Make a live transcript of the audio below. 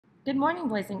Good morning,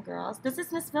 boys and girls. This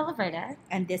is Miss Villaverde.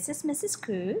 And this is Mrs.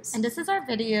 Cruz. And this is our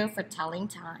video for telling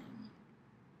time.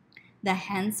 The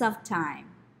hens of time.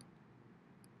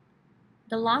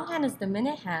 The long hen is the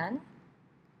minute hen.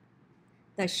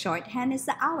 The short hen is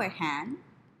the hour hen.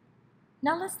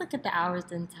 Now let's look at the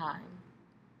hours in time.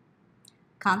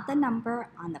 Count the number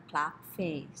on the clock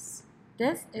face.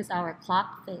 This is our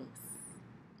clock face.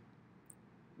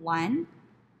 1,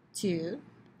 2,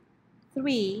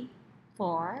 3,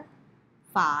 4,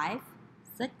 5,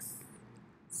 6,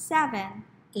 7,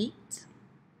 8,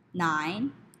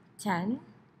 9, 10,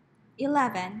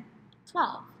 11,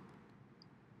 12.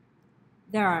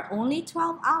 There are only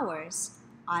 12 hours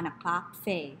on a clock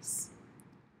face.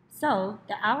 So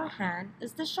the hour hand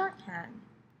is the short hand.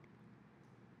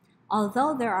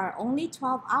 Although there are only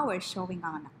 12 hours showing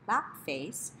on a clock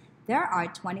face, there are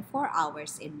 24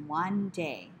 hours in one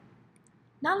day.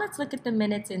 Now let's look at the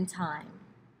minutes in time.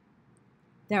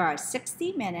 There are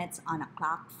 60 minutes on a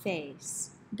clock face.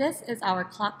 This is our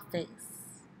clock face.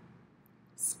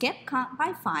 Skip count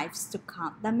by fives to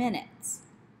count the minutes.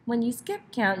 When you skip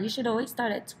count, you should always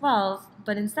start at 12,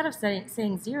 but instead of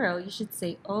saying 0, you should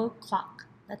say o'clock.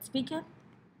 Let's begin.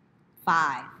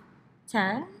 5,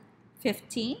 10,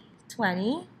 15,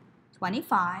 20,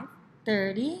 25,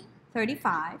 30,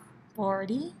 35,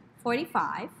 40,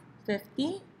 45,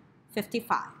 50,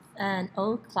 55. and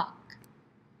o'clock.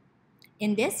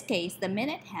 In this case, the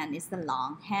minute hand is the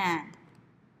long hand.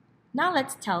 Now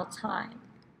let's tell time.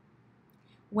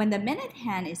 When the minute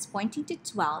hand is pointing to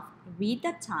 12, read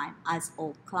the time as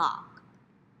o'clock.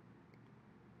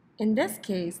 In this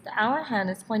case, the hour hand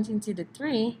is pointing to the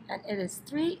 3, and it is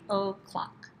 3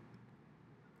 o'clock.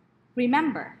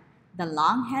 Remember, the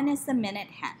long hand is the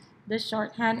minute hand. The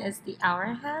short hand is the hour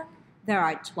hand. There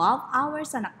are 12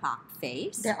 hours on a clock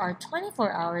face. There are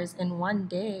 24 hours in one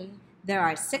day. There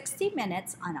are 60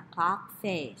 minutes on a clock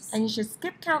face. And you should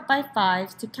skip count by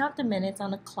 5 to count the minutes on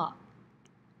the clock.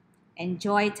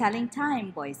 Enjoy telling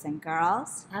time, boys and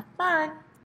girls. Have fun!